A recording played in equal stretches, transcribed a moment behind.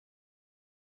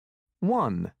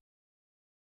1.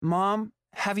 Mom,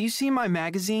 have you seen my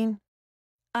magazine?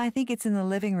 I think it's in the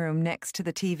living room next to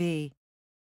the TV.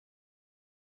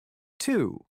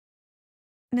 2.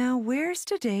 Now, where's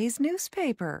today's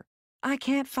newspaper? I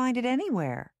can't find it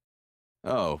anywhere.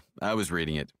 Oh, I was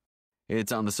reading it.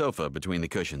 It's on the sofa between the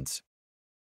cushions.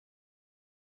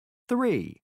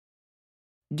 3.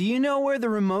 Do you know where the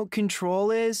remote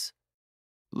control is?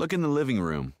 Look in the living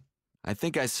room. I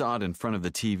think I saw it in front of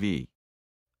the TV.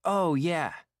 Oh,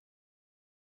 yeah.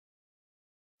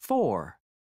 4.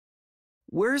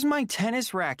 Where's my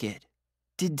tennis racket?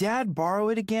 Did Dad borrow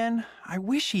it again? I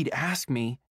wish he'd ask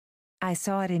me. I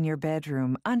saw it in your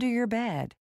bedroom, under your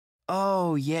bed.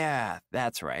 Oh, yeah,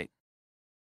 that's right.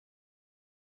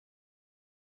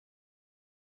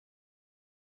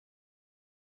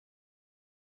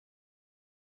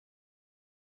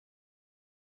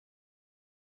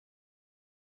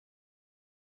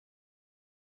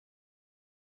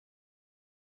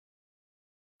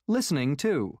 Listening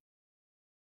to.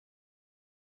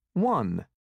 1.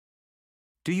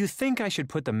 Do you think I should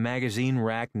put the magazine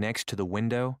rack next to the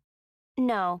window?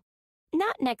 No,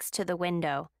 not next to the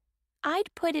window.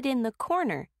 I'd put it in the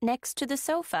corner next to the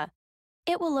sofa.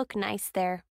 It will look nice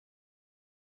there.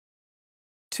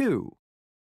 2.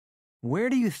 Where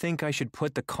do you think I should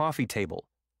put the coffee table?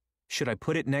 Should I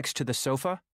put it next to the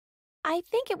sofa? I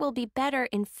think it will be better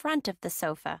in front of the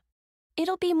sofa.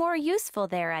 It'll be more useful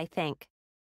there, I think.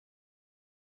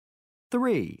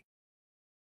 3.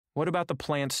 What about the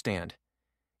plant stand?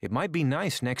 It might be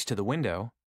nice next to the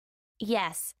window.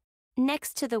 Yes,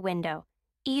 next to the window,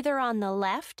 either on the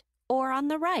left or on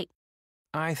the right.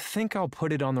 I think I'll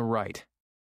put it on the right.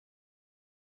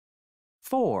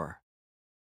 4.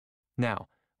 Now,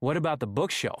 what about the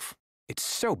bookshelf? It's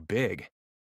so big.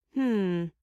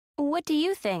 What do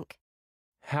you think?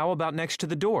 How about next to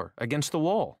the door, against the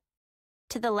wall?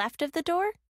 To the left of the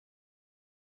door?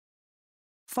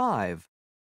 5.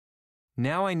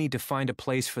 Now I need to find a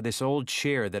place for this old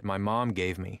chair that my mom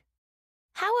gave me.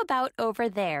 How about over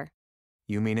there?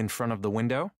 You mean in front of the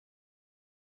window?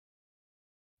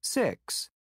 6.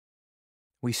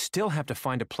 We still have to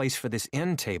find a place for this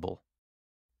end table.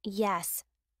 Yes.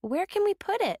 Where can we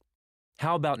put it?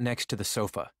 How about next to the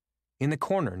sofa? In the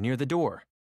corner near the door?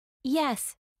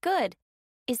 Yes, good.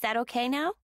 Is that okay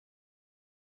now?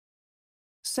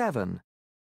 7.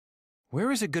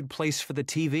 Where is a good place for the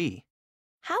TV?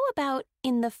 How about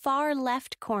in the far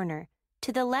left corner,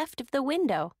 to the left of the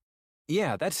window?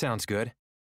 Yeah, that sounds good.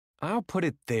 I'll put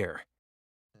it there.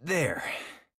 There.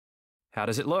 How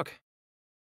does it look?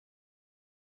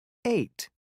 8.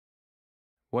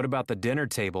 What about the dinner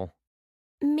table?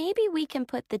 Maybe we can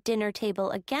put the dinner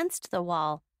table against the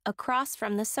wall, across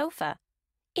from the sofa,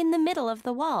 in the middle of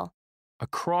the wall.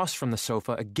 Across from the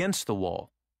sofa against the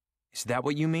wall. Is that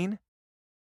what you mean?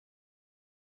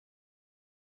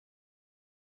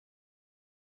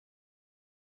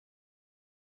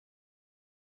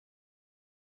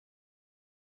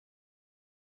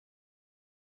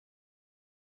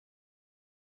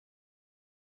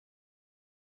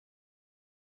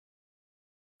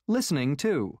 Listening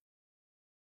to.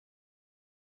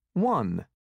 1.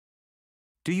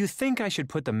 Do you think I should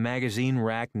put the magazine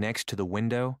rack next to the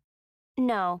window?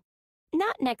 No,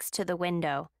 not next to the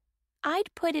window.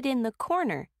 I'd put it in the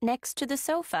corner next to the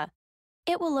sofa.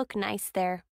 It will look nice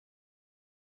there.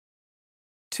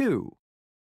 2.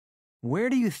 Where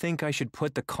do you think I should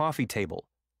put the coffee table?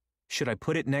 Should I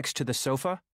put it next to the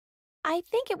sofa? I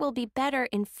think it will be better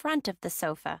in front of the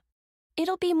sofa.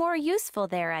 It'll be more useful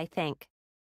there, I think.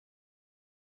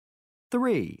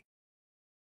 3.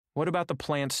 What about the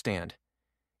plant stand?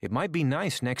 It might be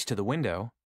nice next to the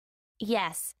window.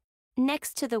 Yes,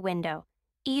 next to the window,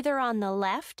 either on the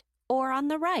left or on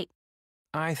the right.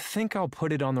 I think I'll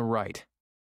put it on the right.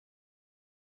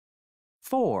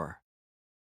 4.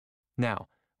 Now,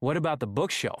 what about the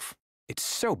bookshelf? It's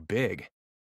so big.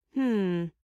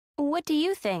 What do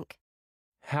you think?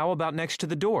 How about next to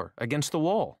the door, against the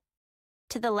wall?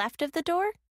 To the left of the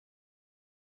door?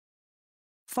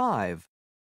 5.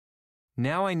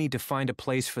 Now I need to find a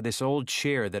place for this old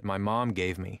chair that my mom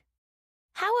gave me.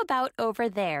 How about over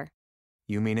there?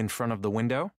 You mean in front of the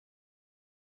window?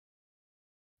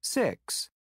 6.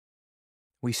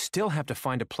 We still have to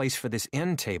find a place for this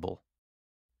end table.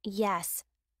 Yes.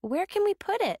 Where can we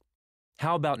put it?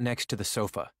 How about next to the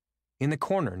sofa? In the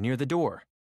corner near the door?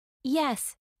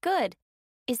 Yes, good.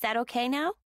 Is that okay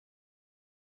now?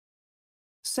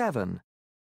 7.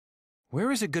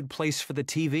 Where is a good place for the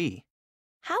TV?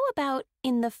 How about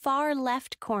in the far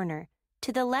left corner,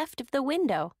 to the left of the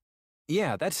window?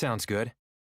 Yeah, that sounds good.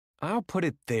 I'll put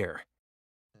it there.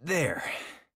 There.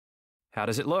 How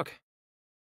does it look?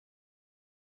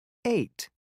 8.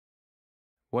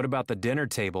 What about the dinner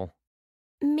table?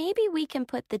 Maybe we can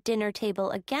put the dinner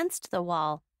table against the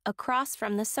wall, across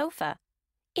from the sofa,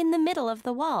 in the middle of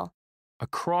the wall.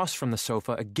 Across from the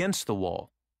sofa against the wall.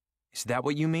 Is that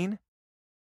what you mean?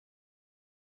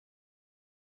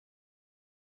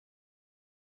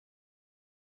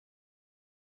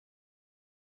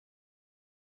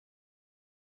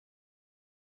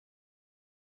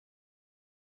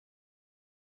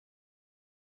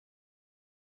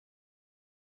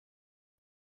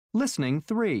 Listening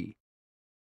 3.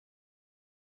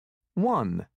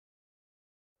 1,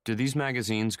 Do these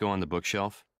magazines go on the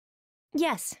bookshelf?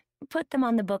 Yes, put them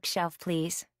on the bookshelf,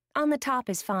 please. On the top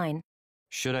is fine.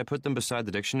 Should I put them beside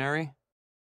the dictionary?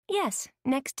 Yes,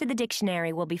 next to the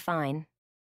dictionary will be fine.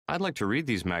 I'd like to read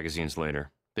these magazines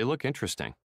later. They look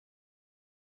interesting.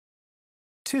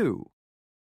 2,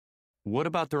 What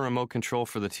about the remote control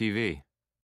for the TV?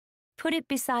 Put it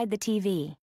beside the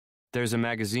TV. There's a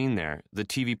magazine there, the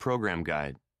TV program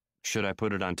guide. Should I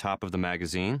put it on top of the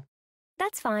magazine?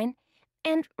 That's fine.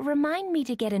 And remind me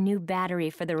to get a new battery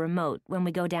for the remote when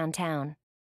we go downtown.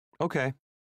 Okay.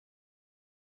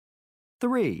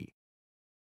 3,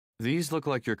 These look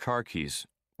like your car keys.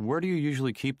 Where do you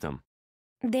usually keep them?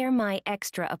 They're my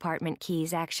extra apartment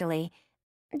keys, actually.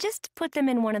 Just put them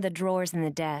in one of the drawers in the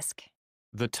desk.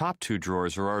 The top 2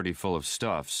 drawers are already full of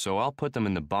stuff, so I'll put them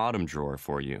in the bottom drawer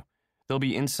for you. They'll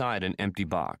be inside an empty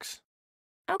box.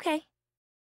 Okay.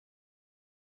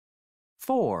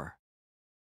 4,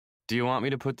 Do you want me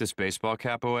to put this baseball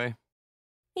cap away?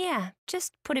 Yeah,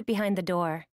 just put it behind the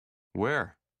door.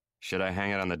 Where? Should I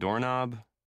hang it on the doorknob?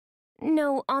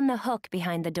 No, on the hook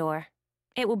behind the door.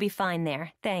 It will be fine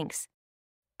there, thanks.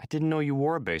 I didn't know you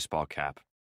wore a baseball cap.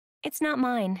 It's not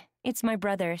mine. It's my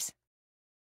brother's.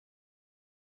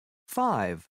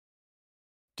 5,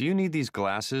 Do you need these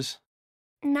glasses?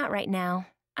 Not right now.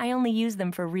 I only use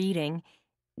them for reading.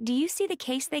 Do you see the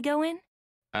case they go in?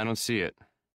 I don't see it.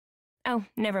 Oh,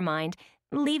 never mind.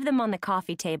 Leave them on the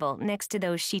coffee table next to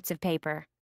those sheets of paper.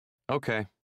 Okay.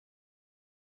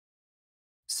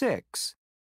 6,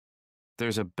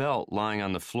 There's a belt lying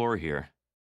on the floor here.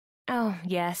 Oh,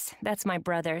 yes, that's my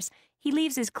brother's. He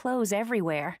leaves his clothes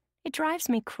everywhere. It drives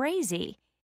me crazy.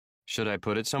 Should I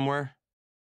put it somewhere?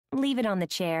 Leave it on the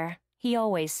chair. He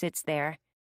always sits there.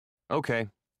 Okay.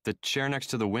 The chair next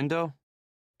to the window?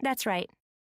 That's right.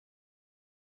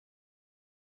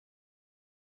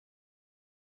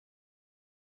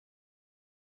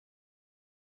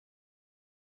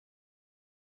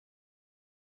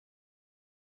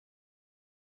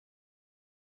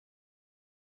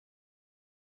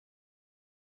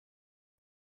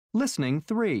 Listening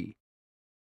 3.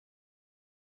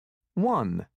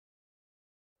 1,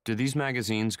 Do these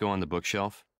magazines go on the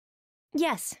bookshelf?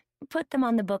 Yes, put them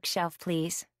on the bookshelf,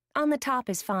 please. On the top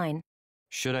is fine.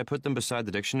 Should I put them beside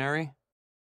the dictionary?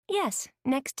 Yes,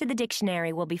 next to the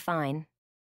dictionary will be fine.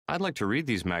 I'd like to read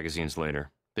these magazines later.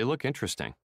 They look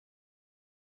interesting.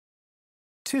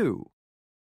 2,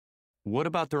 What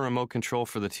about the remote control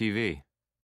for the TV?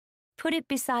 Put it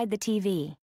beside the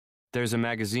TV. There's a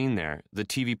magazine there, the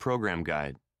TV program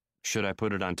guide. Should I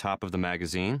put it on top of the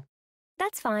magazine?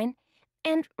 That's fine.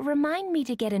 And remind me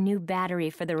to get a new battery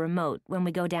for the remote when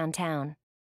we go downtown.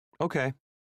 Okay.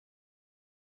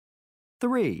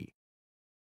 3,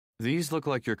 These look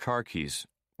like your car keys.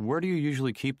 Where do you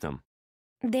usually keep them?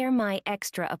 They're my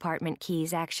extra apartment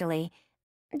keys, actually.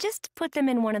 Just put them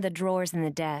in one of the drawers in the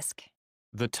desk.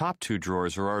 The top 2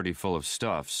 drawers are already full of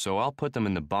stuff, so I'll put them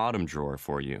in the bottom drawer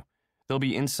for you. They'll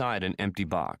be inside an empty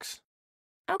box.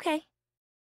 Okay.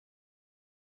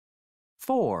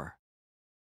 4,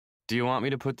 Do you want me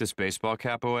to put this baseball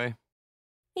cap away?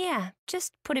 Yeah,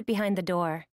 just put it behind the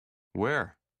door.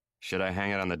 Where? Should I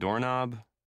hang it on the doorknob?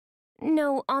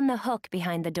 No, on the hook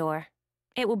behind the door.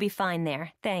 It will be fine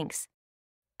there, thanks.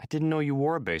 I didn't know you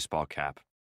wore a baseball cap.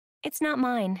 It's not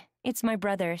mine. It's my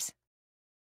brother's.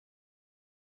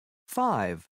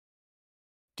 5,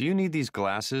 Do you need these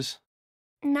glasses?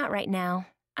 Not right now.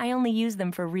 I only use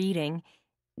them for reading.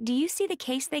 Do you see the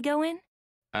case they go in?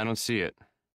 I don't see it.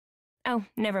 Oh,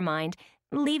 never mind.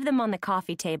 Leave them on the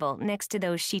coffee table next to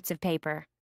those sheets of paper.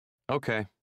 Okay.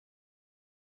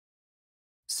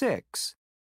 6,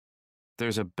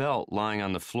 There's a belt lying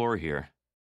on the floor here.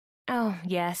 Oh,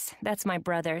 yes, that's my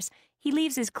brother's. He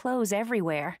leaves his clothes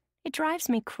everywhere. It drives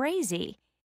me crazy.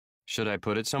 Should I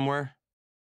put it somewhere?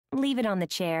 Leave it on the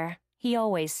chair. He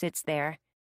always sits there.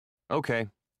 Okay.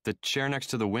 The chair next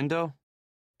to the window?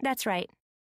 That's right.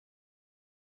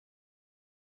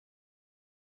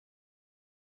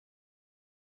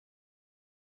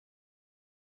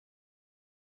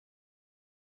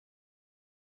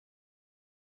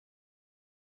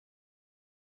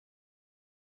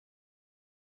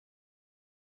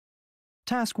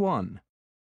 Task 1.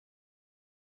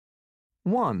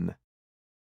 1,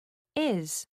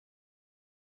 Is.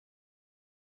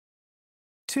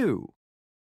 2,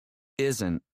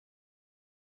 Isn't.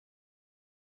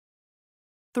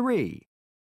 3,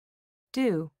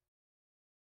 Do.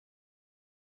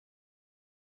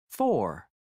 4,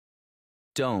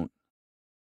 Don't.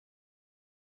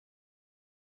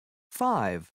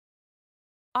 5,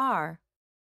 Are.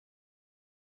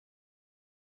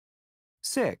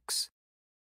 6,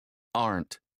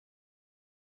 Aren't.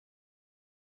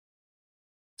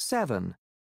 7,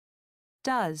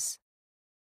 Does.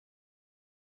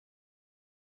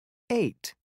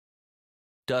 8.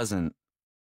 Doesn't.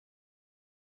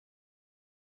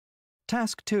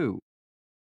 Task 2.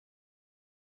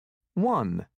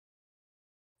 1,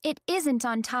 It isn't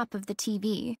on top of the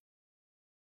TV.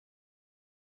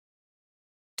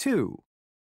 2,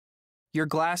 Your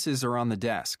glasses are on the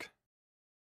desk.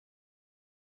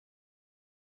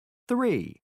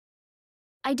 3,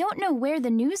 I don't know where the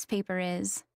newspaper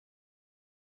is.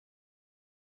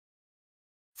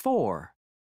 4.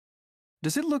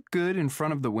 Does it look good in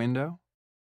front of the window?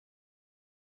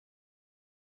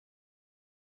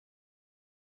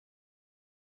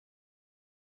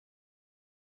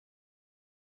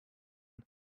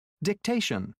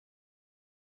 Dictation.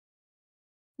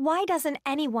 Why doesn't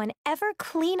anyone ever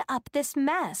clean up this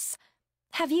mess?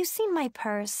 Have you seen my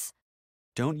purse?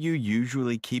 Don't you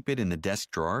usually keep it in the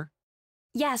desk drawer?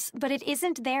 Yes, but it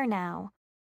isn't there now.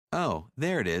 Oh,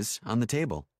 there it is, on the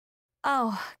table.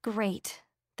 Oh, great.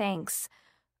 Thanks.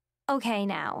 Okay,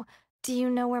 now, do you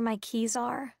know where my keys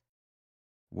are?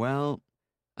 Well,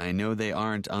 I know they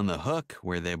aren't on the hook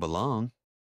where they belong.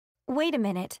 Wait a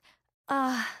minute.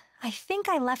 I think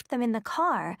I left them in the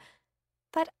car,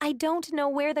 but I don't know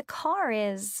where the car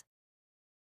is.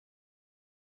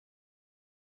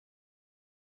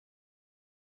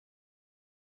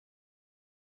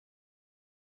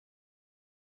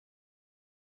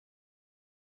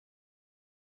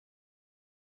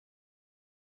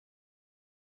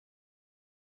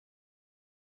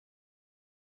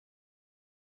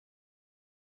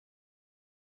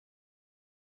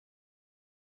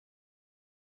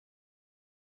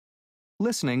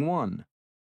 Listening 1.